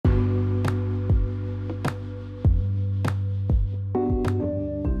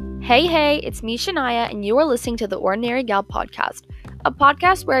Hey, it's me, Shania, and you are listening to the Ordinary Gal podcast, a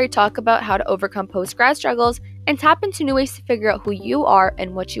podcast where I talk about how to overcome post-grad struggles and tap into new ways to figure out who you are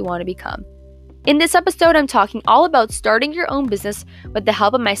and what you want to become. In this episode, I'm talking all about starting your own business with the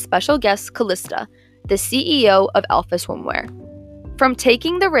help of my special guest, Calista, the CEO of Alfa Swimwear. From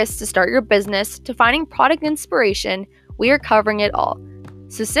taking the risk to start your business to finding product inspiration, we are covering it all.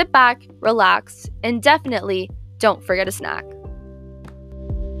 So sit back, relax, and definitely don't forget a snack.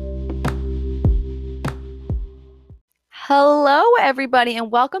 Hello, everybody,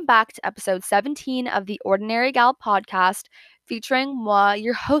 and welcome back to episode 17 of the Ordinary Gal podcast, featuring moi,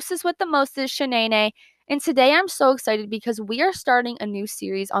 your hostess with the mostest, Shanae. And today I'm so excited because we are starting a new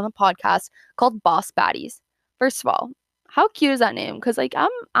series on the podcast called BADDIES. First of all, how cute is that name? Because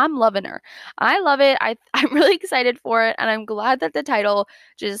I'm loving her. I love it. I'm really excited for it, and I'm glad that the title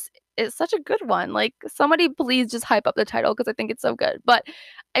just is such a good one. Like, somebody please just hype up the title because I think it's so good. But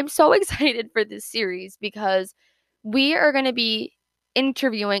I'm so excited for this series because we are going to be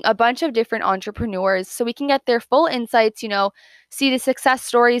interviewing a bunch of different entrepreneurs so we can get their full insights, see the success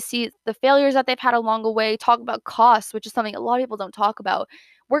stories, see the failures that they've had along the way, talk about costs, which is something a lot of people don't talk about.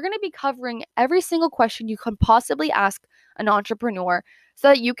 We're going to be covering every single question you can possibly ask an entrepreneur so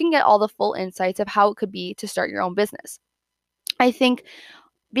that you can get all the full insights of how it could be to start your own business. I think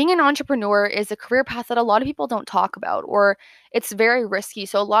being an entrepreneur is a career path that a lot of people don't talk about, or it's very risky.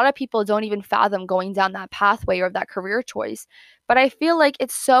 So a lot of people don't even fathom going down that pathway or that career choice. But I feel like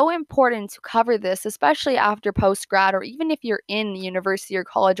it's so important to cover this, especially after post grad, or even if you're in university or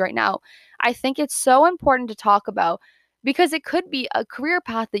college right now. I think it's so important to talk about because it could be a career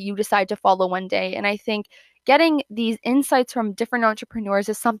path that you decide to follow one day. And I think getting these insights from different entrepreneurs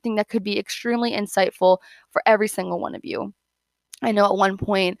is something that could be extremely insightful for every single one of you. I know at one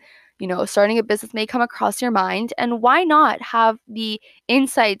point, starting a business may come across your mind, and why not have the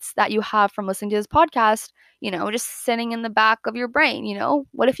insights that you have from listening to this podcast, just sitting in the back of your brain.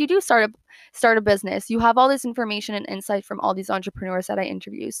 What if you do start a business? You have all this information and insight from all these entrepreneurs that I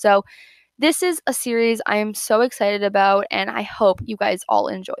interview. So this is a series I am so excited about, and I hope you guys all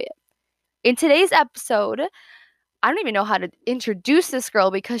enjoy it. In today's episode, I don't even know how to introduce this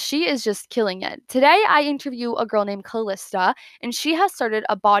girl because she is just killing it. Today, I interview a girl named Calista, and she has started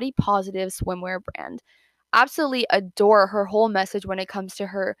a body positive swimwear brand. Absolutely adore her whole message when it comes to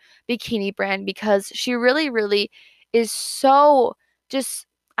her bikini brand because she really, really is so just,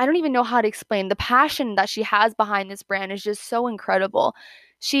 I don't even know how to explain. The passion that she has behind this brand is just so incredible.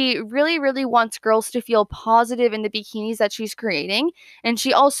 She really, really wants girls to feel positive in the bikinis that she's creating. And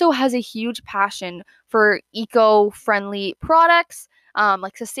she also has a huge passion for eco-friendly products,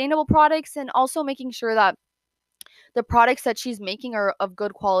 like sustainable products, and also making sure that the products that she's making are of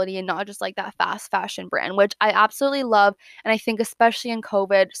good quality and not just like that fast fashion brand, which I absolutely love. And I think especially in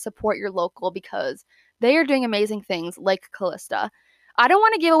COVID, support your local because they are doing amazing things like Calista. I don't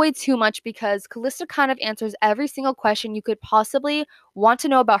want to give away too much because Calista kind of answers every single question you could possibly want to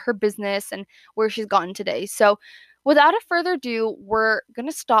know about her business and where she's gotten today. So without a further ado, we're going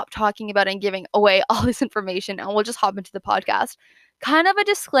to stop talking about and giving away all this information and we'll just hop into the podcast. Kind of a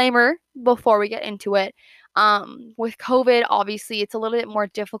disclaimer before we get into it. With COVID, obviously, it's a little bit more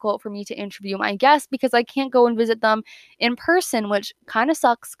difficult for me to interview my guests because I can't go and visit them in person, which kind of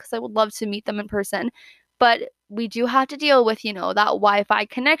sucks because I would love to meet them in person. But we do have to deal with, that Wi-Fi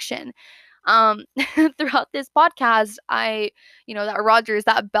connection. Throughout this podcast, that Rogers,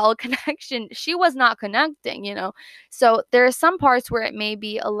 that Bell connection, she was not connecting. So there are some parts where it may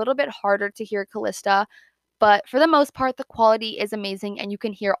be a little bit harder to hear Calista, but for the most part, the quality is amazing and you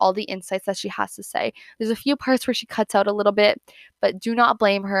can hear all the insights that she has to say. There's a few parts where she cuts out a little bit, but do not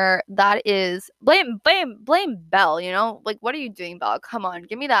blame her. That is blame Belle, Like, what are you doing, Belle? Come on,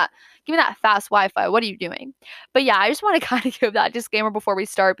 give me that fast Wi-Fi. What are you doing? But yeah, I just want to kind of give that disclaimer before we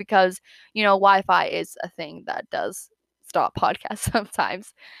start because, Wi-Fi is a thing that does stop podcasts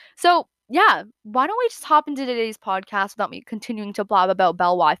sometimes. So yeah, why don't we just hop into today's podcast without me continuing to blab about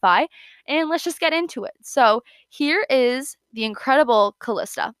Bell Wi-Fi, and let's just get into it. So here is the incredible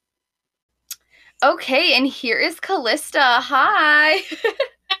Calista. Okay, and here is Calista. Hi.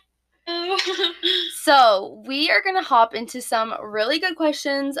 So we are going to hop into some really good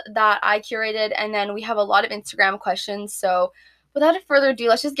questions that I curated, and then we have a lot of Instagram questions. So without further ado,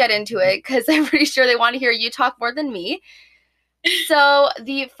 let's just get into it because I'm pretty sure they want to hear you talk more than me. So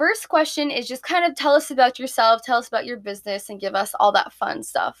the first question is just kind of tell us about yourself, tell us about your business, and give us all that fun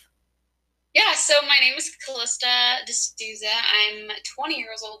stuff. Yeah, so my name is Calista Desousa. I'm 20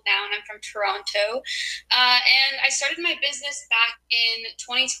 years old now, and I'm from Toronto. And I started my business back in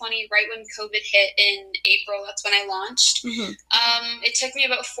 2020, right when COVID hit in April. That's when I launched. Mm-hmm. It took me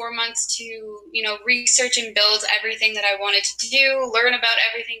about 4 months to, research and build everything that I wanted to do, learn about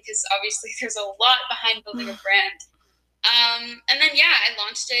everything, because obviously there's a lot behind building a brand. And then, yeah, I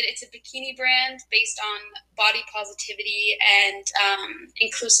launched it. It's a bikini brand based on body positivity and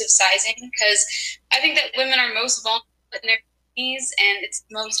inclusive sizing because I think that women are most vulnerable in their bikinis, and it's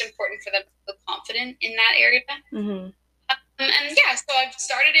most important for them to feel confident in that area. Mm-hmm. And yeah, so I've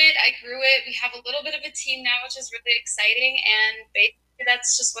started it, I grew it. We have a little bit of a team now, which is really exciting. And basically,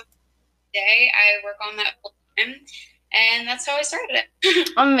 that's just what day I work on that full time. And that's how I started it.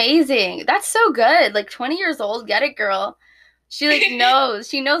 Amazing. That's so good. Like 20 years old, get it, girl. She like knows.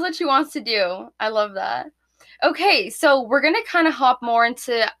 She knows what she wants to do. I love that. Okay, so we're gonna kind of hop more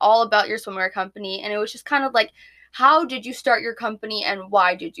into all about your swimwear company, and it was just kind of like, how did you start your company and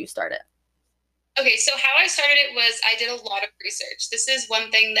why did you start it? Okay, so how I started it was I did a lot of research. This is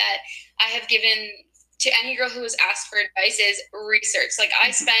one thing that I have given to any girl who has asked for advice is research. Like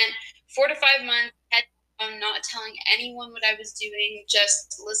I spent 4 to 5 months head down, not telling anyone what I was doing,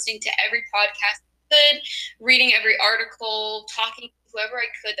 just listening to every podcast I could, reading every article, talking to whoever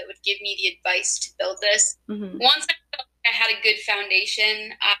I could that would give me the advice to build this. Mm-hmm. Once I felt like I had a good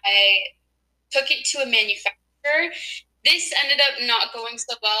foundation, I took it to a manufacturer. This ended up not going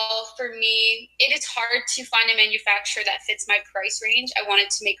so well for me. It is hard to find a manufacturer that fits my price range. I wanted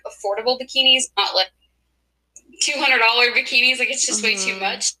to make affordable bikinis, not like $200 bikinis. Like it's just way too Mm-hmm.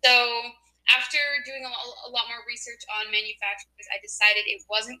 much. So after doing a lot more research on manufacturers, I decided it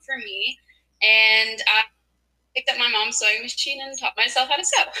wasn't for me, and I picked up my mom's sewing machine and taught myself how to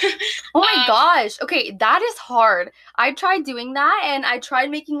sew. Oh my gosh. Okay, that is hard. I tried doing that and I tried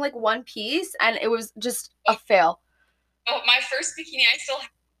making like one piece and it was just a fail. Oh, my first bikini, I still have,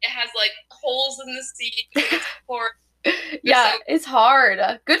 it has like holes in the seams. Like it's poor. Yeah, So it's hard.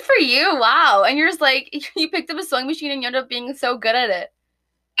 Good for you. Wow. And you're just like, you picked up a sewing machine and you ended up being so good at it.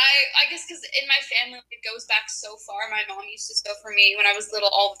 I guess because in my family it goes back so far. My mom used to sew for me when I was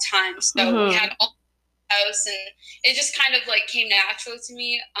little all the time. So we Mm-hmm. had all the house, and it just kind of like came natural to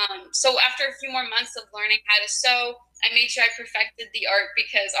me. So after a few more months of learning how to sew, I made sure I perfected the art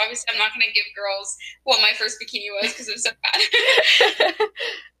because obviously I'm not going to give girls what my first bikini was because it was so bad.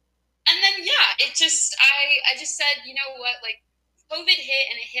 And then yeah, I just said, you know what, like COVID hit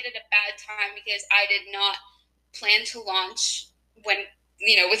and it hit at a bad time because I did not plan to launch when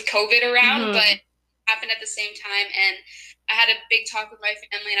with COVID around, but Mm-hmm. it happened at the same time. And I had a big talk with my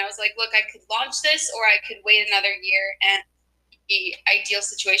family, and I was like, look, I could launch this or I could wait another year. And the ideal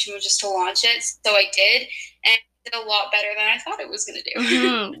situation was just to launch it, so I did, and it did a lot better than I thought it was going to do.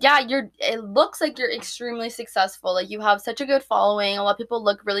 Mm-hmm. Yeah, it looks like you're extremely successful. Like you have such a good following. A lot of people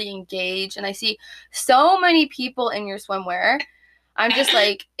look really engaged and I see so many people in your swimwear. I'm just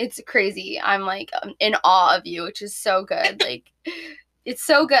like, it's crazy. I'm like in awe of you, which is so good. Like, it's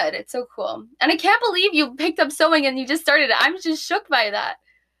so good. It's so cool. And I can't believe you picked up sewing and you just started it. I'm just shook by that.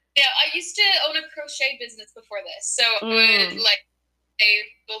 Yeah, I used to own a crochet business before this, so I would Mm. like they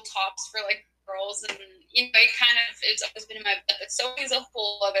build tops for like girls, and it kind of it's always been in my blood. But sewing is a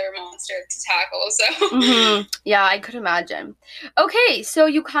whole other monster to tackle. So Mm-hmm. Yeah, I could imagine. Okay, so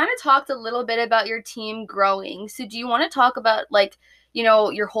you kind of talked a little bit about your team growing. So do you want to talk about like,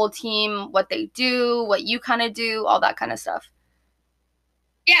 your whole team, what they do, what you kind of do, all that kind of stuff?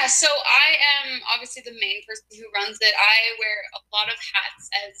 yeah, so I am obviously the main person who runs it. I wear a lot of hats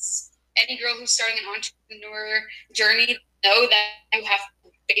as any girl who's starting an entrepreneur journey know that you have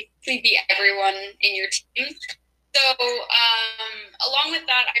to basically be everyone in your team. So, along with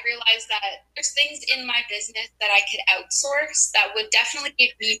that, I realized that there's things in my business that I could outsource that would definitely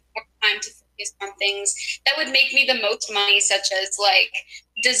give me more time to focus on things that would make me the most money, such as like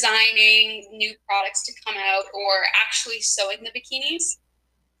designing new products to come out or actually sewing the bikinis.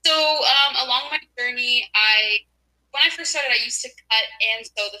 So, along my journey, when I first started, I used to cut and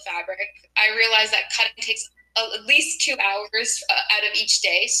sew the fabric. I realized that cutting takes at least 2 hours out of each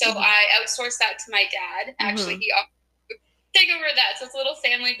day. So Mm-hmm. I outsourced that to my dad. Actually, Mm-hmm. he offered to take over that. So it's a little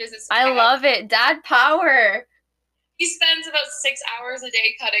family business I I have. love it. Dad power. He spends about 6 hours a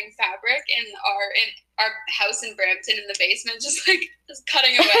day cutting fabric in our house in Brampton in the basement, just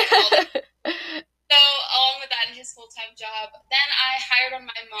cutting away all day. So along with that and his full-time job, then I hired on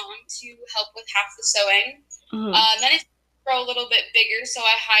my mom to help with half the sewing. Mm-hmm. Then it grew a little bit bigger, so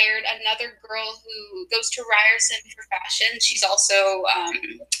I hired another girl who goes to Ryerson for fashion. She's also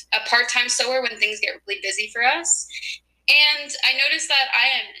a part-time sewer when things get really busy for us. And I noticed that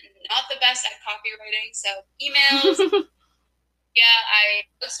I am not the best at copywriting, so emails. Yeah, I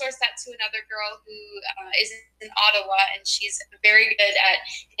outsourced that to another girl who is in Ottawa, and she's very good at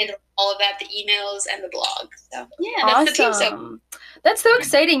handling all of that, the emails and the blog. So yeah, that's the team. So that's so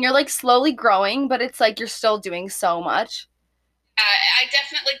exciting. You're like slowly growing, but it's like you're still doing so much. I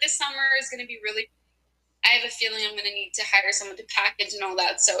definitely, this summer is going to be really, I have a feeling I'm going to need to hire someone to package and all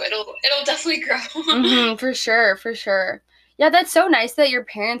that, so it'll definitely grow. For sure, for sure. Yeah, that's so nice that your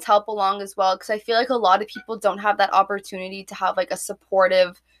parents help along as well, because I feel like a lot of people don't have that opportunity to have like a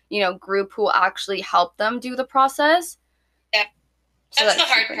supportive, group who will actually help them do the process. Yeah, So that's the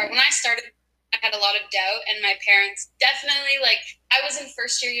hard super part. nice. When I started, I had a lot of doubt, and my parents definitely, like, I was in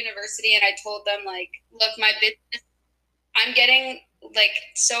first year university, and I told them, like, look, my business, I'm getting like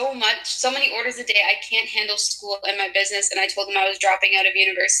so many orders a day. I can't handle school and my business. And I told them I was dropping out of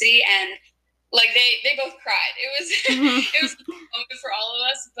university, and like they both cried. It was it was a moment for all of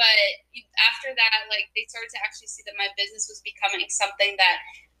us. But after that, like they started to actually see that my business was becoming something that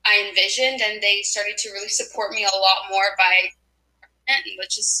I envisioned, and they started to really support me a lot more by it,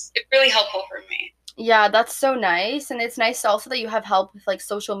 which is really helpful for me. Yeah, that's so nice. And it's nice also that you have help with like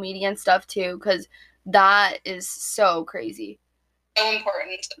social media and stuff too, because that is so crazy. So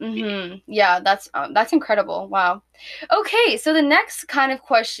important. Yeah, that's incredible. Wow. Okay, so the next kind of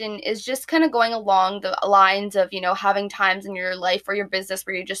question is just kind of going along the lines of, having times in your life or your business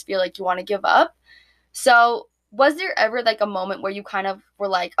where you just feel like you want to give up. So, was there ever like a moment where you kind of were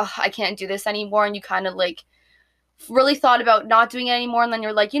like, "Oh, I can't do this anymore," and you kind of like really thought about not doing it anymore, and then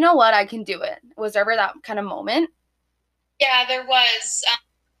you're like, "You know what? I can do it." Was there ever that kind of moment? Yeah, there was.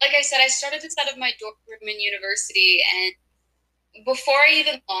 Like I said, I started this out of my dorm room in university, and before I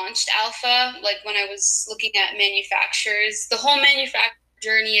even launched Alpha, like when I was looking at manufacturers, the whole manufacturer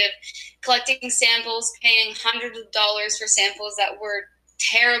journey of collecting samples, paying hundreds of dollars for samples that were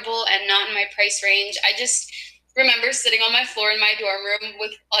terrible and not in my price range. I just remember sitting on my floor in my dorm room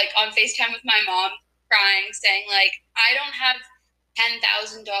with like on FaceTime with my mom, crying, saying like, I don't have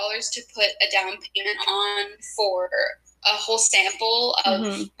 $10,000 to put a down payment on for a whole sample of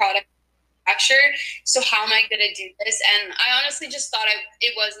product manufactured. So how am I going to do this? And I honestly just thought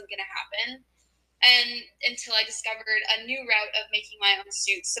it wasn't going to happen. And until I discovered a new route of making my own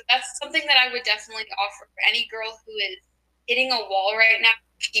suits. So that's something that I would definitely offer for any girl who is hitting a wall right now.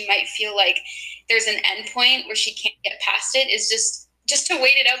 She might feel like there's an end point where she can't get past it, is just to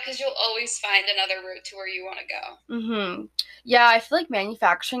wait it out, because you'll always find another route to where you want to go. Yeah, I feel like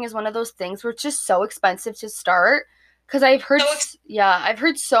manufacturing is one of those things where it's just so expensive to start. Because I've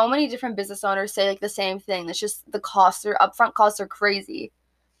heard so many different business owners say like the same thing. It's just the upfront costs are crazy.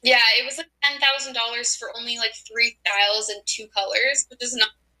 Yeah, it was like $10,000 for only like 3 styles and 2 colors, which is not.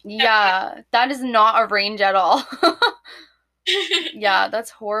 Yeah, that is not a range at all. Yeah,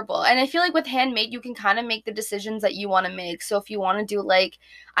 that's horrible. And I feel like with handmade, you can kind of make the decisions that you want to make. So if you want to do like,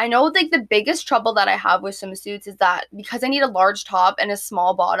 I know like the biggest trouble that I have with swimsuits is that because I need a large top and a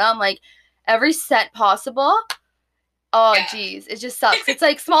small bottom, like every set possible. Oh, geez, it just sucks. It's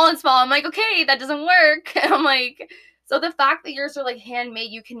like small and small. I'm like, okay, that doesn't work. And I'm like, so the fact that yours are like handmade,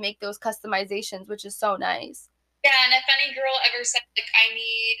 you can make those customizations, which is so nice. Yeah, and if any girl ever said, like,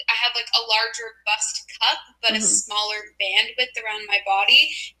 I have, like, a larger bust cup, but a smaller bandwidth around my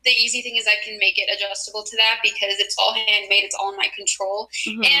body, the easy thing is I can make it adjustable to that because it's all handmade, it's all in my control,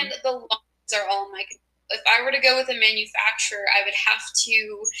 and the lines are all in my control. If I were to go with a manufacturer, I would have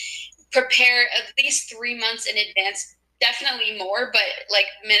to prepare at least 3 months in advance, definitely more, but, like,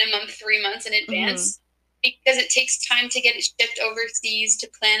 minimum 3 months in advance. Because it takes time to get it shipped overseas, to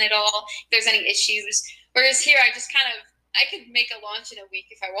plan it all, if there's any issues. Whereas here, I could make a launch in a week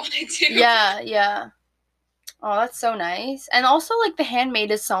if I wanted to. Yeah. Oh, that's so nice. And also, like, the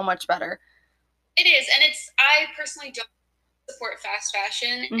handmade is so much better. It is, and I personally don't support fast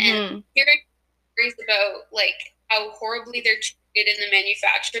fashion, and hearing stories about, like, how horribly they're treated in the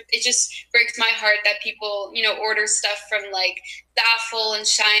manufacturer, it just breaks my heart that people, order stuff from, like, Staffel and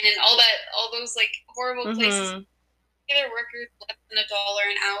Shine and all those, like, horrible places. Their workers less than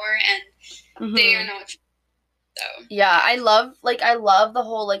 $1 an hour, and they are not. So yeah, I love the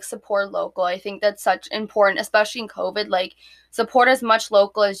whole like support local. I think that's such important, especially in COVID. Like support as much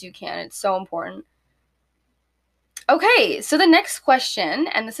local as you can. It's so important. Okay, so the next question,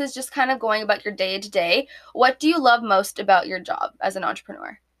 and this is just kind of going about your day to day. What do you love most about your job as an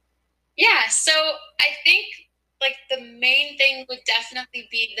entrepreneur? Yeah, so I think like the main thing would definitely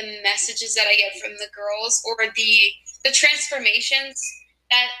be the messages that I get from the girls, or the transformations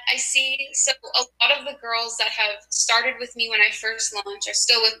that I see. So a lot of the girls that have started with me when I first launched are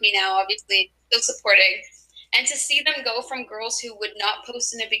still with me now, obviously still supporting. And to see them go from girls who would not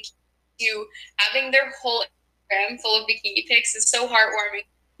post in a bikini to having their whole Instagram full of bikini pics is so heartwarming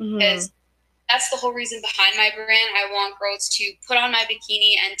because that's the whole reason behind my brand. I want girls to put on my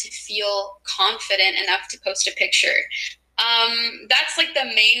bikini and to feel confident enough to post a picture. That's like the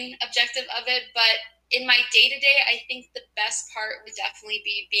main objective of it. But in my day-to-day, I think the best part would definitely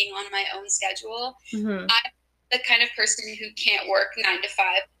be being on my own schedule. I'm the kind of person who can't work 9 to 5.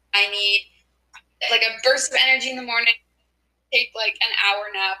 I need like a burst of energy in the morning, take like an hour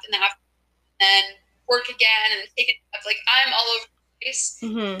nap in the afternoon, and work again and take a nap. Like I'm all over the place.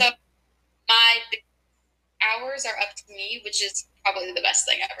 So my hours are up to me, which is probably the best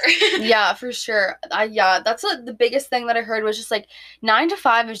thing ever. Yeah, for sure. That's the biggest thing that I heard was just like 9 to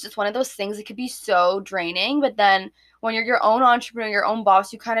 5 is just one of those things that could be so draining, but then when you're your own entrepreneur, your own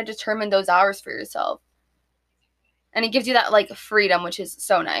boss, you kind of determine those hours for yourself. And it gives you that like freedom, which is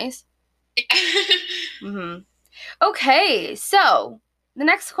so nice. Okay, so the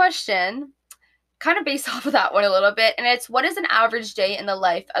next question, kind of based off of that one a little bit, and it's what is an average day in the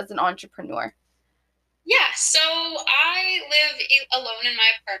life as an entrepreneur? Yeah, so I live alone in my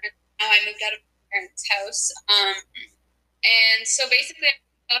apartment now. I moved out of my parents' house. And so basically I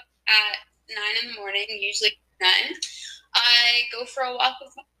wake up at 9 in the morning, usually 9. I go for a walk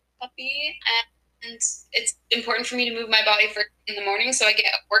with my puppy, and it's important for me to move my body first in the morning, so I get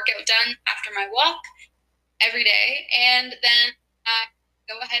a workout done after my walk every day. And then I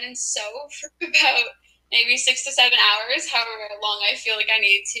go ahead and sew for about maybe 6 to 7 hours, however long I feel like I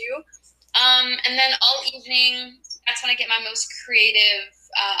need to. And then all evening, that's when I get my most creative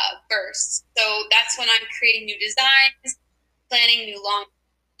bursts. So that's when I'm creating new designs, planning new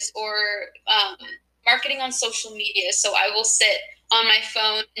launches, or marketing on social media. So I will sit on my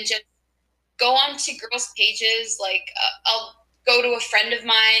phone and just go on to girls' pages. Like I'll go to a friend of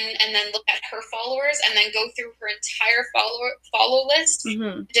mine and then look at her followers and then go through her entire follow list,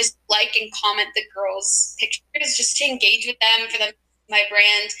 just like and comment the girls' pictures, just to engage with them, for them, my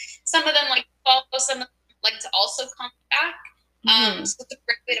brand. Some of them like to follow, some of them like to also comment back. So it's a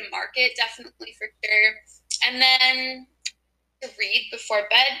great way to market, definitely, for sure. And then to read before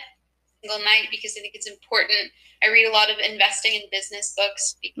bed single night, because I think it's important. I read a lot of investing and business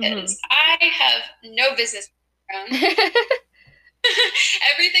books because I have no business background.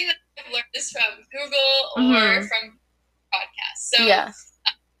 Everything that I've learned is from Google or from podcasts. So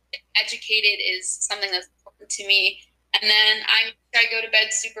educated is something that's important to me. And then I go to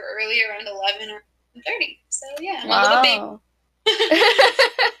bed super early, around 11 or 30. So yeah, I'm a little baby.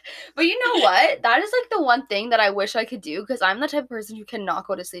 But you know what? That is like the one thing that I wish I could do, because I'm the type of person who cannot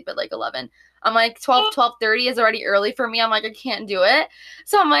go to sleep at like 11. I'm like 12:30 is already early for me. I'm like, I can't do it.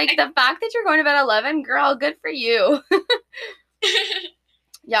 So I'm like, the fact that you're going to bed at 11, girl, good for you.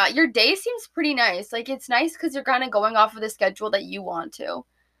 Yeah, your day seems pretty nice. Like, it's nice because you're kind of going off of the schedule that you want to.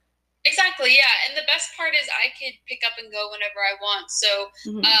 Exactly, yeah. And the best part is I could pick up and go whenever I want. So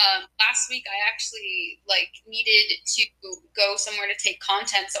last week I actually needed to go somewhere to take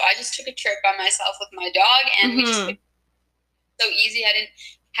content. So I just took a trip by myself with my dog, and we just so easy. I didn't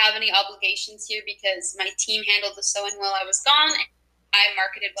have any obligations here because my team handled the sewing while I was gone, and I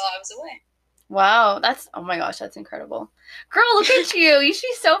marketed while I was away. Wow, oh my gosh, that's incredible. Girl, look at you. You should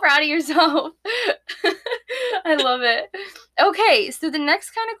be so proud of yourself. I love it. Okay, so the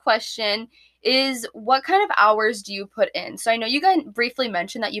next kind of question is, what kind of hours do you put in? So I know you guys briefly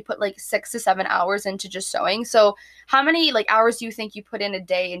mentioned that you put like 6 to 7 hours into just sewing. So how many hours do you think you put in a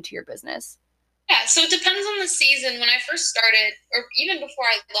day into your business? Yeah, so it depends on the season. When I first started, or even before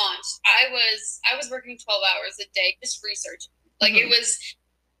I launched, I was working 12 hours a day just researching.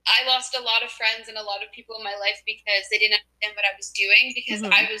 I lost a lot of friends and a lot of people in my life because they didn't understand what I was doing, because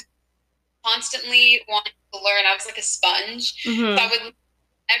I was constantly wanting to learn. I was like a sponge. So I would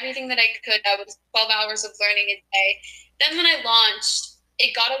everything that I could. I was 12 hours of learning a day. Then when I launched,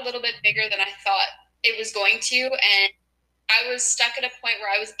 it got a little bit bigger than I thought it was going to, and I was stuck at a point where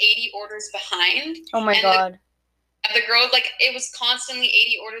I was 80 orders behind. Oh my God. The girl, it was constantly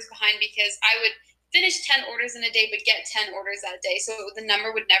 80 orders behind, because I would finish 10 orders in a day, but get 10 orders that day. So the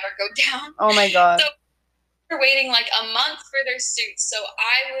number would never go down. Oh my God. So we're waiting like a month for their suits. So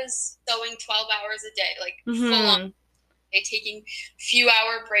I was sewing 12 hours a day, full on, taking few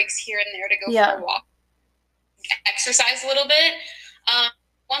hour breaks here and there to go for a walk, exercise a little bit.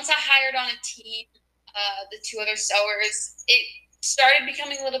 Once I hired on a team, the 2 other sewers, it started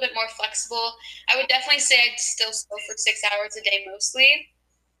becoming a little bit more flexible. I would definitely say I'd still sew for 6 hours a day mostly.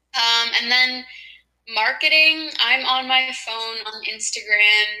 And then marketing, I'm on my phone on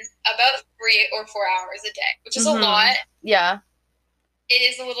Instagram about 3 or 4 hours a day, which is a lot. Yeah. it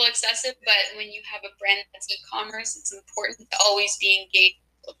is a little excessive, but when you have a brand that's e-commerce, it's important to always be engaged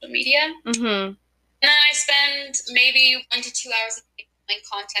with social media. Mm-hmm. And then I spend maybe 1 to 2 hours a day making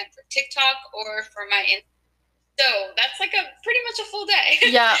content for TikTok or for my Instagram. So that's like a pretty much a full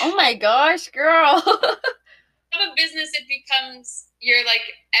day. Yeah. Oh my gosh, girl. Have a business, it becomes your like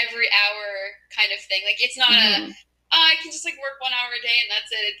every hour kind of thing. Like it's not Mm-hmm. I can just like work 1 hour a day and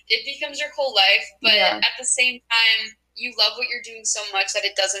that's it. It becomes your whole life. But Yeah. at the same time, you love what you're doing so much that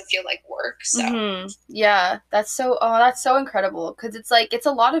it doesn't feel like work. So Mm-hmm. Yeah, that's so incredible because it's like it's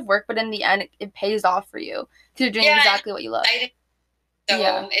a lot of work, but in the end, it pays off for you because you're doing yeah, exactly what you love. so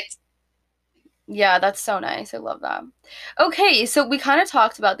Yeah. it's Yeah, that's so nice. I love that. Okay, so we kind of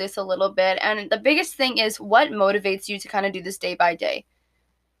talked about this a little bit, and the biggest thing is what motivates you to kind of do this day by day?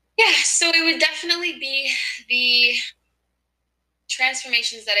 yeah. So it would definitely be the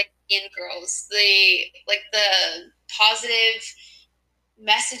transformations that I see in girls, the positive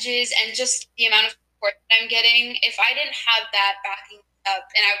messages and just the amount of support that I'm getting. If I didn't have that backing up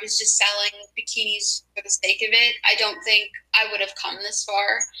and I was just selling bikinis for the sake of it, I don't think I would have come this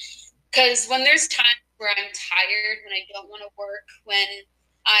far. Because when there's times where I'm tired, when I don't want to work, when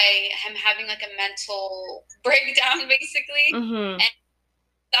I am having like a mental breakdown, basically, Mm-hmm. and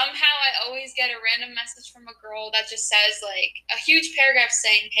somehow I always get a random message from a girl that just says like a huge paragraph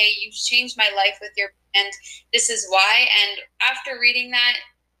saying, "Hey, you've changed my life with your brand. This is why." And after reading that,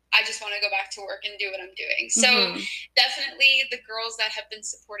 I just want to go back to work and do what I'm doing. So definitely the girls that have been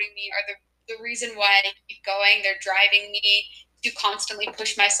supporting me are the reason why I keep going. They're driving me to constantly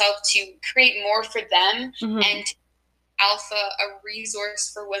push myself to create more for them and to Alpha a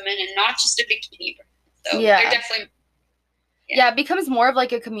resource for women and not just a bikini brand. So they're definitely yeah, it becomes more of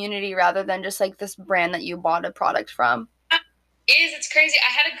like a community rather than just like this brand that you bought a product from. It's crazy.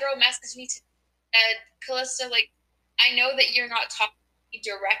 I had a girl message me today, said, Calista, like, I know that you're not talking to me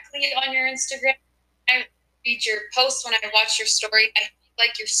directly on your Instagram. I read your posts when I watch your story. I feel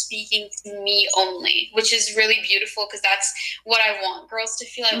like you're speaking to me only, which is really beautiful because that's what I want girls to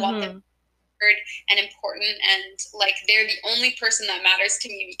feel. I want them heard and important, and like they're the only person that matters to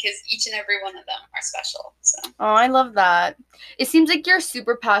me because each and every one of them are special. So Oh, I love that. It seems like you're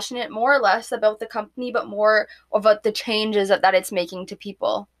super passionate, more or less, about the company, but more about the changes that it's making to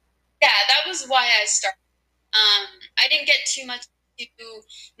people. Yeah, that was why I started. I didn't get too much into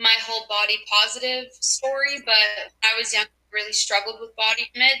my whole body positive story, but when I was young, I really struggled with body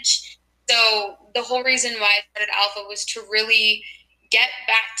image. So the whole reason why I started Alpha was to really get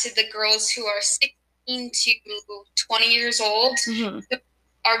back to the girls who are 16 to 20 years old who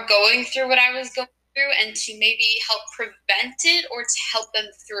are going through what I was going through and to maybe help prevent it or to help them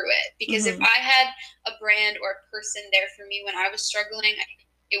through it. Because if I had a brand or a person there for me when I was struggling, I think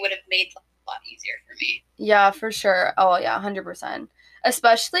it would have made life a lot easier for me. Yeah, for sure. Oh, yeah, 100%.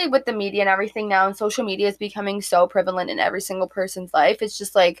 Especially with the media and everything now, and social media is becoming so prevalent in every single person's life. It's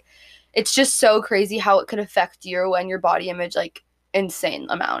just like, it's just so crazy how it could affect you and your body image, like, insane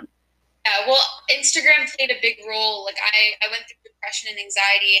amount. Yeah, well, Instagram played a big role. Like I went through depression and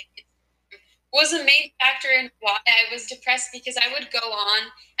anxiety. It was a main factor in why I was depressed because I would go on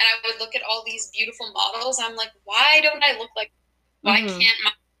and I would look at all these beautiful models. I'm like, why don't I look like? Why can't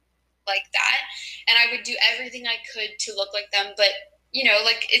my like that? And I would do everything I could to look like them, but you know,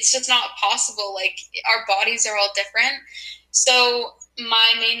 like it's just not possible. Like our bodies are all different. So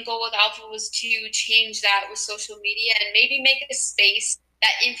my main goal with Alpha was to change that with social media and maybe make a space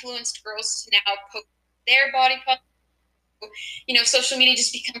that influenced girls to now post their body positive. You know, social media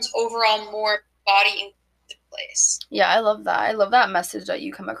just becomes overall more body inclusive place. Yeah, I love that. I love that message that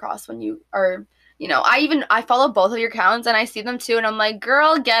you come across when you are, I follow both of your accounts and I see them too and I'm like,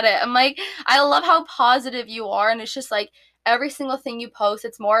 girl, get it. I'm like, I love how positive you are and it's just like every single thing you post,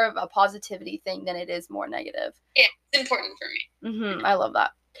 it's more of a positivity thing than it is more negative. Yeah, it's important for me. I love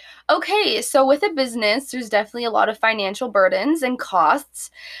that. Okay, so with a business, there's definitely a lot of financial burdens and costs.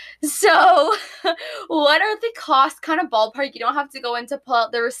 So, what are the costs, kind of ballpark? You don't have to go into pull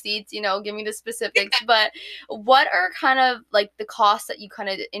out the receipts, give me the specifics, but what are kind of like the costs that you kind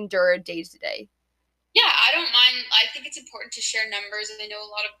of endure day to day? Yeah, I don't mind. I think it's important to share numbers. And I know a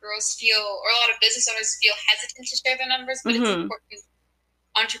lot of girls feel, or a lot of business owners feel hesitant to share their numbers, but it's important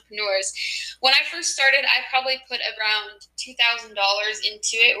entrepreneurs. When I first started, I probably put around $2,000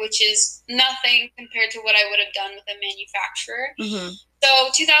 into it, which is nothing compared to what I would have done with a manufacturer.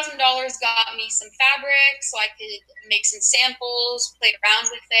 So $2,000 got me some fabric so I could make some samples, play around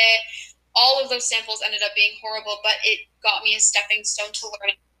with it. All of those samples ended up being horrible, but it got me a stepping stone to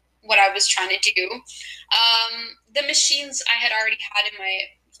learn what I was trying to do. The machines I had already had in my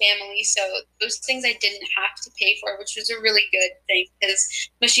family, so those things I didn't have to pay for, which was a really good thing because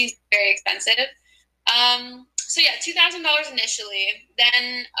machines are very expensive. So yeah, $2,000 initially.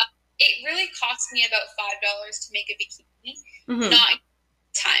 Then it really cost me about $5 to make a bikini, not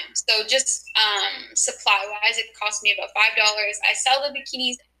time. So just supply wise, it cost me about $5. I sell the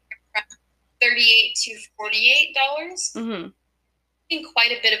bikinis from $38 to $48. Getting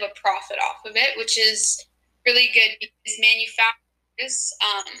quite a bit of a profit off of it, which is really good because manufacturers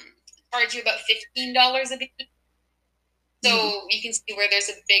charge you about $15 a bikini. So you can see where there's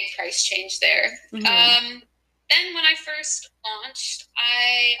a big price change there. Then when I first launched,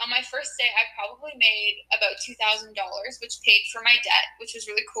 on my first day, I probably made about $2,000, which paid for my debt, which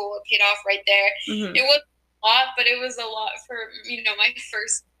was really cool. It paid off right there. It was a lot, but it was a lot for, my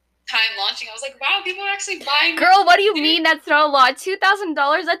first time launching. I was like, wow, people are actually buying. Girl, what do you mean that's not a lot? $2,000?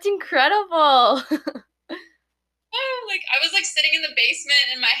 That's incredible. Like I was like sitting in the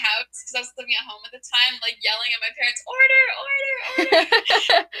basement in my house because I was living at home at the time, like yelling at my parents, order.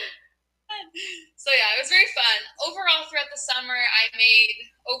 So yeah, it was very fun. Overall, throughout the summer, I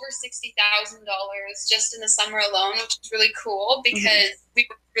made over $60,000 just in the summer alone, which was really cool because we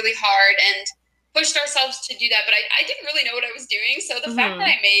worked really hard and pushed ourselves to do that. But I didn't really know what I was doing. So the fact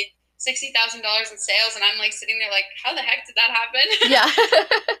that I made $60,000 in sales and I'm like sitting there like, how the heck did that happen? Yeah.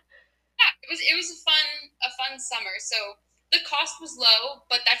 Yeah, it was a fun summer. So the cost was low,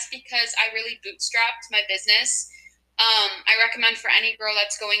 but that's because I really bootstrapped my business. I recommend for any girl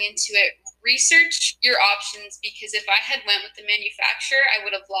that's going into it, research your options, because if I had went with the manufacturer, I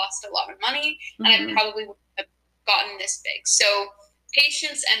would have lost a lot of money and I probably wouldn't have gotten this big. So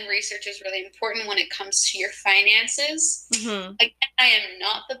patience and research is really important when it comes to your finances. Again, I am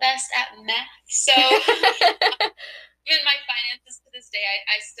not the best at math, so even my finances to this day,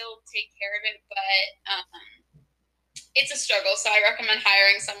 I still take care of it, but it's a struggle. So I recommend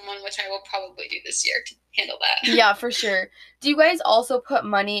hiring someone, which I will probably do this year to handle that. Yeah, for sure. Do you guys also put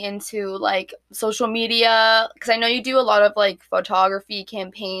money into like social media? Because I know you do a lot of like photography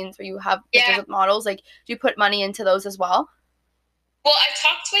campaigns where you have pictures with models. Like, do you put money into those as well? Well, I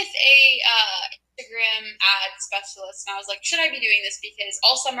talked with a Instagram ad specialist, and I was like, should I be doing this? Because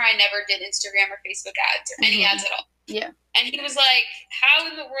all summer I never did Instagram or Facebook ads or any ads at all. Yeah. And he was like, how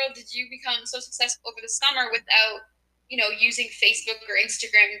in the world did you become so successful over the summer without, using Facebook or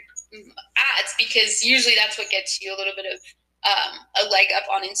Instagram ads? Because usually that's what gets you a little bit of a leg up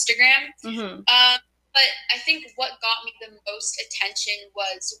on Instagram. But I think what got me the most attention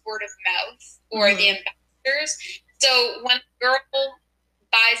was word of mouth or the ambassadors. So when a girl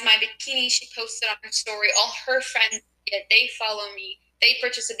buys my bikini, she posts it on her story. All her friends see it. They follow me. They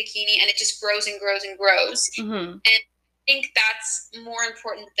purchase a bikini, and it just grows and grows and grows. And I think that's more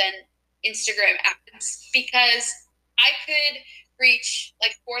important than Instagram ads, because I could reach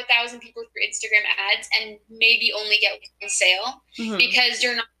like 4,000 people through Instagram ads and maybe only get one sale because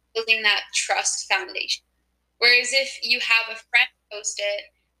you're not building that trust foundation. Whereas if you have a friend post it,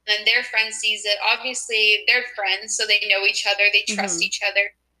 and then their friend sees it, obviously they're friends, so they know each other, they trust each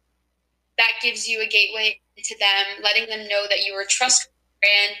other. That gives you a gateway to them, letting them know that you are a trustworthy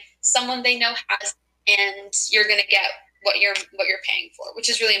brand, someone they know has, and you're going to get what you're paying for, which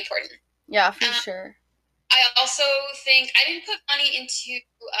is really important. Yeah, for sure. I also think I didn't put money into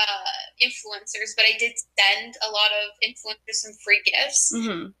influencers, but I did send a lot of influencers some free gifts.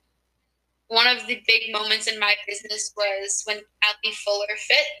 One of the big moments in my business was when Alfa Swimwear,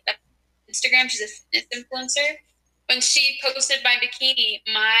 Instagram, she's a fitness influencer. When she posted my bikini,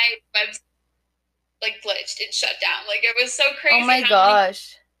 my website like glitched and shut down. Like it was so crazy. Oh my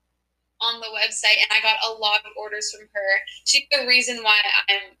gosh. On the website, and I got a lot of orders from her. She's the reason why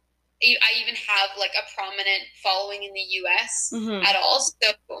I even have like a prominent following in the US at all.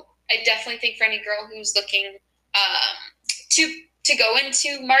 So I definitely think for any girl who's looking to go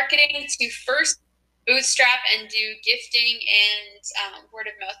into marketing, to first bootstrap and do gifting and word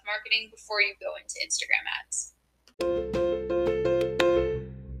of mouth marketing before you go into Instagram ads.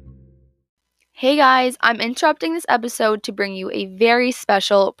 Hey guys, I'm interrupting this episode to bring you a very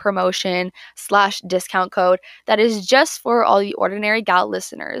special promotion/discount code that is just for all the Ordinary Gal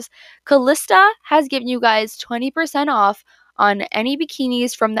listeners. Calista has given you guys 20% off on any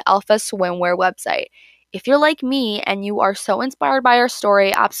bikinis from the Alfa Swimwear website. If you're like me and you are so inspired by our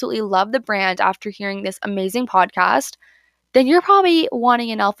story, absolutely love the brand after hearing this amazing podcast, then you're probably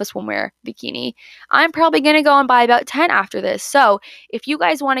wanting an Alfa Swimwear bikini. I'm probably going to go and buy about 10 after this. So if you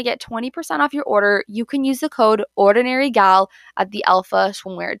guys want to get 20% off your order, you can use the code OrdinaryGal at the Alfa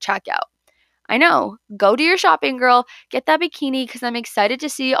Swimwear checkout. I know. Go do your shopping, girl. Get that bikini because I'm excited to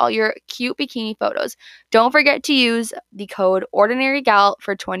see all your cute bikini photos. Don't forget to use the code OrdinaryGal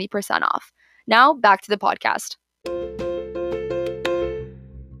for 20% off. Now, back to the podcast.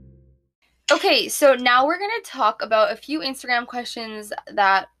 Okay, so now we're going to talk about a few Instagram questions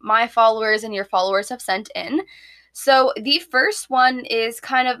that my followers and your followers have sent in. So the first one is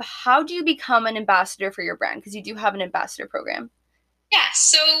kind of how do you become an ambassador for your brand? Because you do have an ambassador program. Yeah,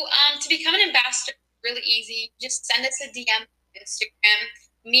 so to become an ambassador, really easy. Just send us a DM on Instagram.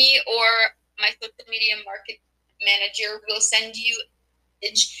 Me or my social media marketing manager will send you a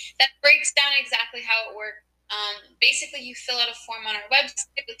message that breaks down exactly how it works. Basically, you fill out a form on our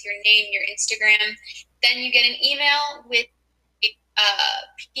website with your name, your Instagram. Then you get an email with a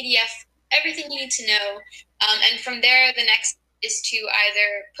PDF, everything you need to know. And from there, the next is to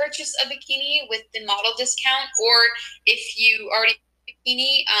either purchase a bikini with the model discount, or if you already have a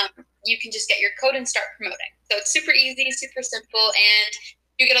bikini, you can just get your code and start promoting. So it's super easy, super simple, and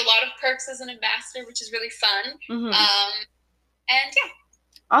you get a lot of perks as an ambassador, which is really fun. And yeah.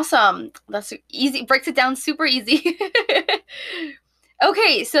 Awesome. That's easy. Breaks it down super easy.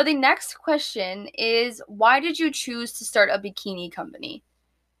 Okay, so the next question is why did you choose to start a bikini company?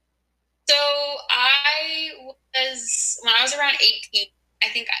 So when I was around 18, I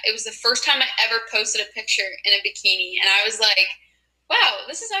think it was the first time I ever posted a picture in a bikini. And I was like, wow,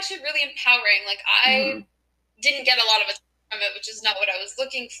 this is actually really empowering. Like, I didn't get a lot of attention from it, which is not what I was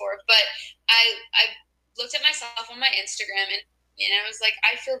looking for. But I looked at myself on my Instagram, and I was like,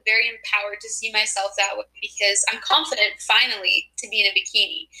 I feel very empowered to see myself that way because I'm confident finally to be in a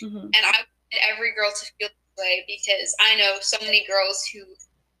bikini. And I want every girl to feel this way because I know so many girls who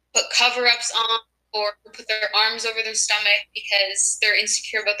put cover-ups on or put their arms over their stomach because they're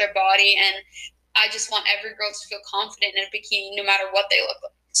insecure about their body. And I just want every girl to feel confident in a bikini no matter what they look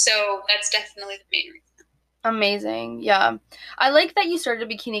like. So that's definitely the main reason. Amazing. Yeah. I like that you started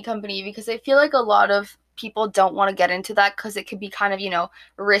a bikini company because I feel like a lot of people don't want to get into that because it could be kind of,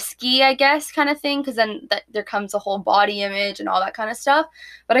 risky, I guess, kind of thing. Because then there comes a whole body image and all that kind of stuff.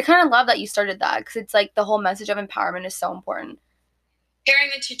 But I kind of love that you started that because it's like the whole message of empowerment is so important.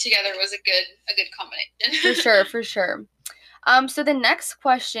 Pairing the two together was a good combination. For sure. So the next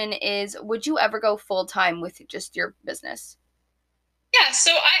question is, would you ever go full-time with just your business? Yeah,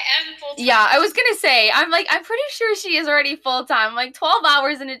 so I am full-time. Yeah, I was gonna say, I'm pretty sure she is already full-time, like 12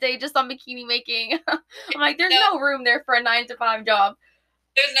 hours in a day just on bikini making. I'm like, there's no room there for a 9 to 5 job.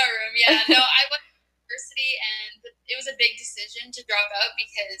 There's no room, yeah. No, I went to university, and it was a big decision to drop out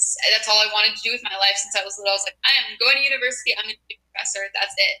because that's all I wanted to do with my life since I was little. I was like, I am going to university, I'm going to be a professor,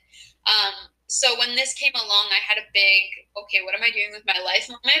 that's it. So when this came along, I had a big, okay, what am I doing with my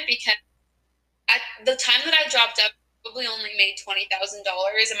life moment? Because at the time that I dropped out, probably only made $20,000,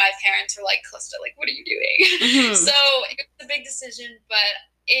 and my parents were like, Calista, like, what are you doing? So it was a big decision, but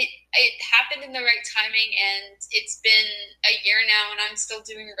it happened in the right timing, and it's been a year now, and I'm still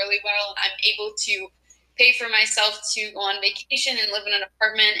doing really well, and I'm able to pay for myself to go on vacation and live in an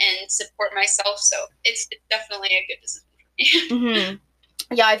apartment and support myself. So it's definitely a good decision for me.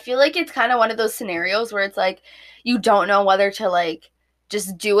 Yeah, I feel like it's kind of one of those scenarios where it's like you don't know whether to like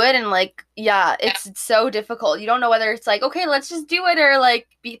just do it, and like it's so difficult. You don't know whether it's like, okay, let's just do it, or like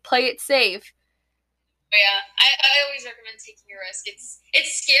play it safe. Yeah, I always recommend taking a risk. It's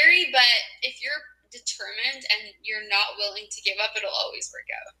scary, but if you're determined and you're not willing to give up, it'll always work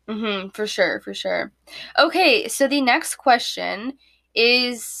out. For sure. Okay, so the next question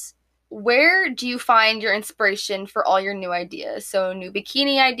is, where do you find your inspiration for all your new ideas? So new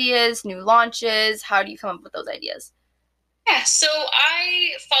bikini ideas, new launches, how do you come up with those ideas? Yeah, so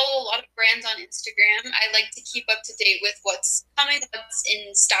I follow a lot of brands on Instagram. I like to keep up to date with what's coming, what's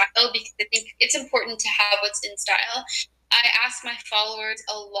in style, because I think it's important to have what's in style. I ask my followers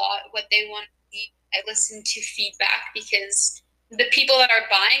a lot what they want to see. I listen to feedback because the people that are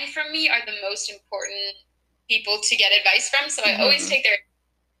buying from me are the most important people to get advice from. So I always take their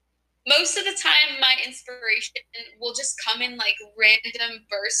most of the time my inspiration will just come in like random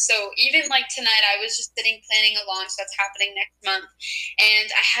bursts. So even like tonight, I was just sitting planning a launch that's happening next month, and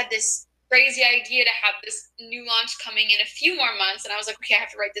I had this crazy idea to have this new launch coming in a few more months, and I was like, okay, I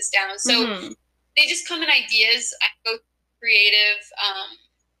have to write this down. So they just come in ideas. I go creative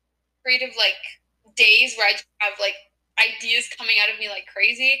like days where I just have like ideas coming out of me like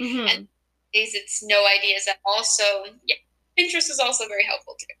crazy, and days it's no ideas at all. So yeah. Pinterest is also very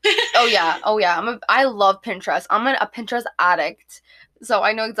helpful too. Oh yeah. I love Pinterest. I'm a Pinterest addict, so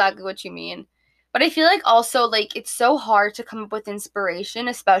I know exactly what you mean. But I feel like also like it's so hard to come up with inspiration,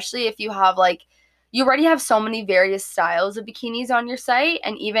 especially if you have like you already have so many various styles of bikinis on your site,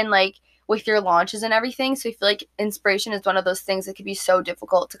 and even like with your launches and everything. So I feel like inspiration is one of those things that can be so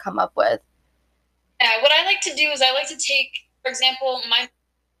difficult to come up with. Yeah, what I like to do is I like to take, for example, my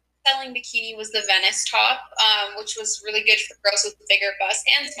selling bikini was the Venice top, which was really good for girls with a bigger bust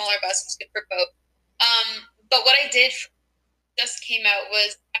and smaller bust, was good for both. But what I did just came out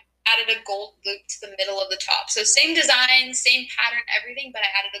was I added a gold loop to the middle of the top. So same design, same pattern, everything, but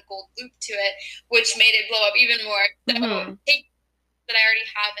I added a gold loop to it, which made it blow up even more. So taking that I already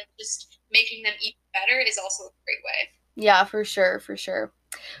have and just making them even better is also a great way. Yeah, for sure, for sure.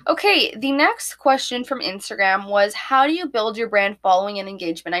 Okay, the next question from Instagram was, how do you build your brand following and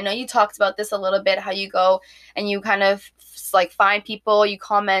engagement? I know you talked about this a little bit, how you go and you kind of like find people, you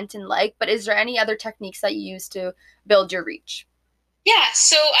comment and like, but is there any other techniques that you use to build your reach? Yeah,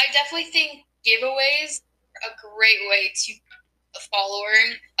 so I definitely think giveaways are a great way to a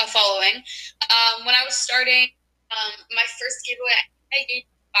following. When I was starting, my first giveaway, I gained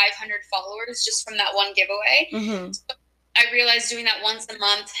 500 followers just from that one giveaway. So I realized doing that once a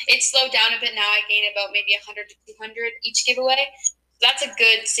month, it slowed down a bit now. I gain about maybe 100 to 200 each giveaway. So that's a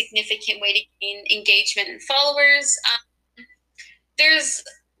good, significant way to gain engagement and followers. There's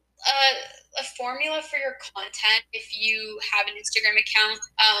a formula for your content if you have an Instagram account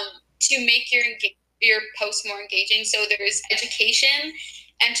to make your posts more engaging. So there's education,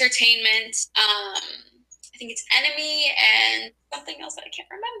 entertainment, I think it's enemy, and something else that I can't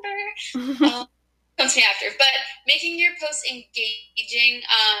remember. Comes to me after. But making your posts engaging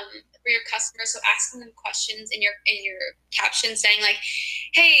for your customers, so asking them questions in your caption, saying like,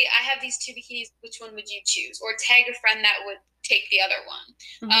 "Hey, I have these two bikinis. Which one would you choose?" Or tag a friend that would take the other one.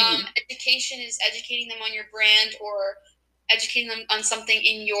 Education is educating them on your brand or educating them on something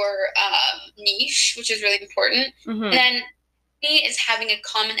in your niche, which is really important. And then me is having a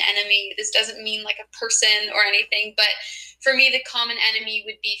common enemy. This doesn't mean like a person or anything, but for me, the common enemy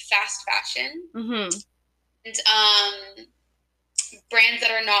would be fast fashion and brands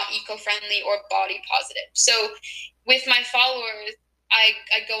that are not eco-friendly or body positive. So with my followers, I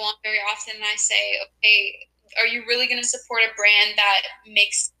go on very often and I say, okay, are you really going to support a brand that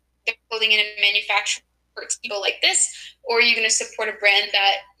makes their clothing in a manufacturer for people like this, or are you going to support a brand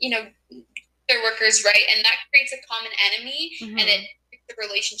that, you know, their workers right? And that creates a common enemy, and it creates a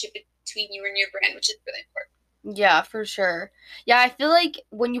relationship between you and your brand, which is really important. Yeah, for sure. Yeah, I feel like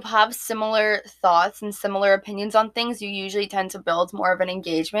when you have similar thoughts and similar opinions on things, you usually tend to build more of an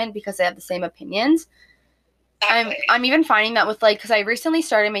engagement because they have the same opinions. Exactly. I'm even finding that with like, because I recently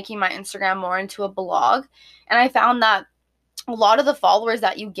started making my Instagram more into a blog, and I found that a lot of the followers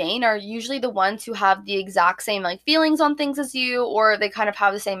that you gain are usually the ones who have the exact same like feelings on things as you, or they kind of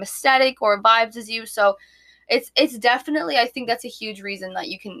have the same aesthetic or vibes as you. So it's definitely, I think that's a huge reason that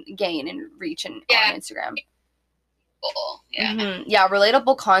you can gain and reach on Instagram. Yeah. Yeah,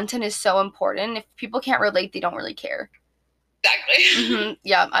 relatable content is so important. If people can't relate, they don't really care. Exactly.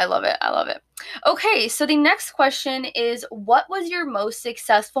 Yeah, I love it. I love it. Okay, so the next question is, what was your most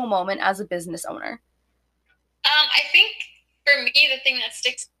successful moment as a business owner? I think for me, the thing that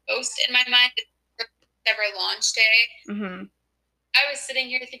sticks most in my mind is the first ever launch day. I was sitting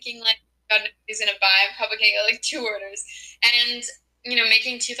here thinking like, God, nobody's gonna buy. I'm probably gonna get like 2 orders, and you know,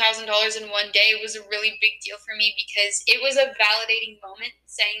 making $2,000 in one day was a really big deal for me because it was a validating moment,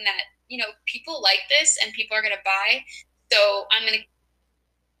 saying that you know people like this and people are gonna buy. So I'm gonna.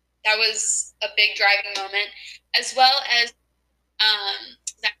 That was a big driving moment, as well as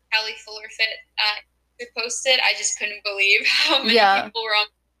that Callie Fuller fit posted. I just couldn't believe how many people were on.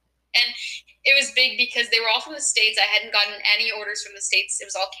 And it was big because they were all from the States. I hadn't gotten any orders from the States. It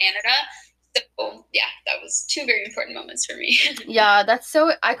was all Canada. So, yeah, that was 2 very important moments for me. Yeah, that's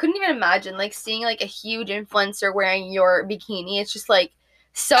so, I couldn't even imagine, like, seeing, like, a huge influencer wearing your bikini. It's just, like,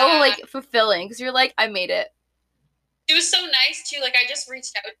 so, like, fulfilling because you're like, I made it. It was so nice, too. Like, I just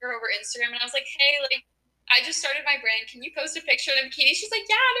reached out to her over Instagram, and I was like, hey, like, I just started my brand. Can you post a picture of the bikini? She's like,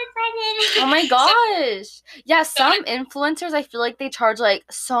 yeah, no problem. Oh my gosh. Yeah, some influencers, I feel like they charge like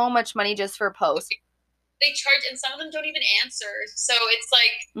so much money just for a post. They charge, and some of them don't even answer. So it's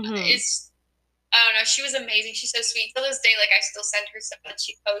like, it's, I don't know. She was amazing. She's so sweet. To this day, like, I still send her stuff that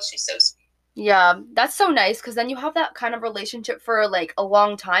she posts. She's so sweet. Yeah, that's so nice because then you have that kind of relationship for like a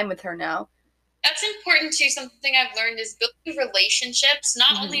long time with her now. That's important too. Something I've learned is building relationships,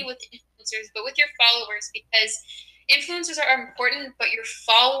 not only with influencers, but with your followers, because influencers are important, but your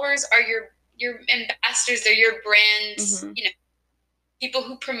followers are your ambassadors. They're your brand, you know, people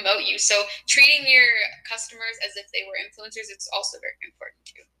who promote you. So treating your customers as if they were influencers is also very important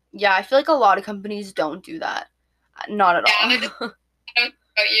too. Yeah, I feel like a lot of companies don't do that. Not at all. I don't know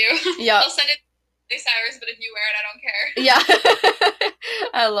about you. Yeah. I'll send it to Cyrus, but if you wear it, I don't care. Yeah.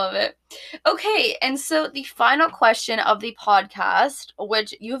 I love it. Okay, and so the final question of the podcast,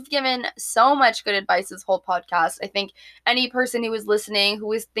 which you've given so much good advice this whole podcast. I think any person who is listening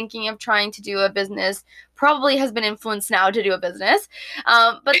who is thinking of trying to do a business probably has been influenced now to do a business.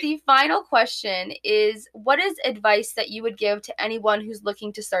 But the final question is, what is advice that you would give to anyone who's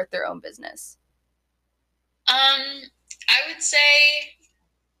looking to start their own business? I would say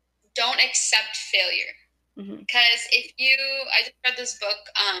don't accept failure. Because I just read this book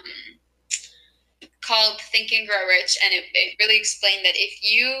called Think and Grow Rich, and it really explained that if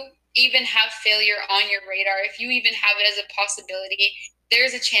you even have failure on your radar, if you even have it as a possibility,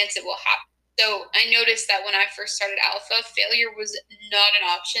 there's a chance it will happen. So I noticed that when I first started Alpha, failure was not an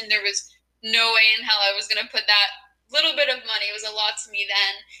option. There was no way in hell I was going to put that little bit of money, it was a lot to me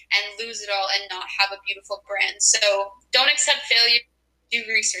then, and lose it all and not have a beautiful brand. So don't accept failure. Do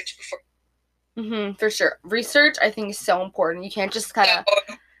research before. For sure. Research, I think, is so important. You can't just kind of,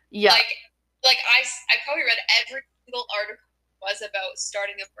 yeah. Like I probably read every single article was about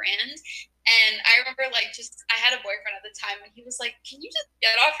starting a brand. And I remember I had a boyfriend at the time and he was like, can you just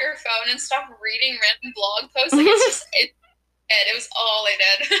get off your phone and stop reading random blog posts? Like it was all I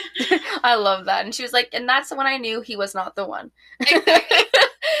did. I love that. And she was like, and that's when I knew he was not the one. Exactly.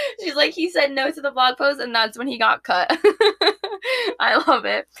 She's like, he said no to the blog post and that's when he got cut. I love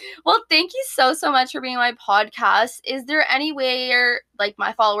it. Well, thank you so much for being on my podcast. Is there any way like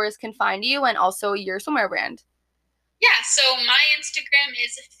my followers can find you and also your swimwear brand? Yeah, so my Instagram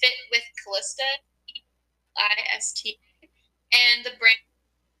is Fit with Calista, Ist, and the brand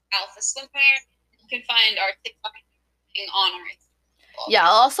Alfa Swimwear. You can find our TikTok on our Instagram. Yeah,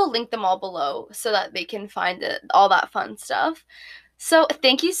 I'll also link them all below so that they can find it, all that fun stuff. So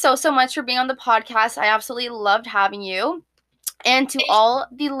thank you so much for being on the podcast. I absolutely loved having you. And to all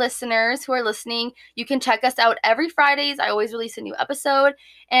the listeners who are listening, you can check us out every Fridays. I always release a new episode.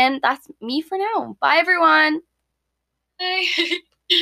 And that's me for now. Bye, everyone. Bye.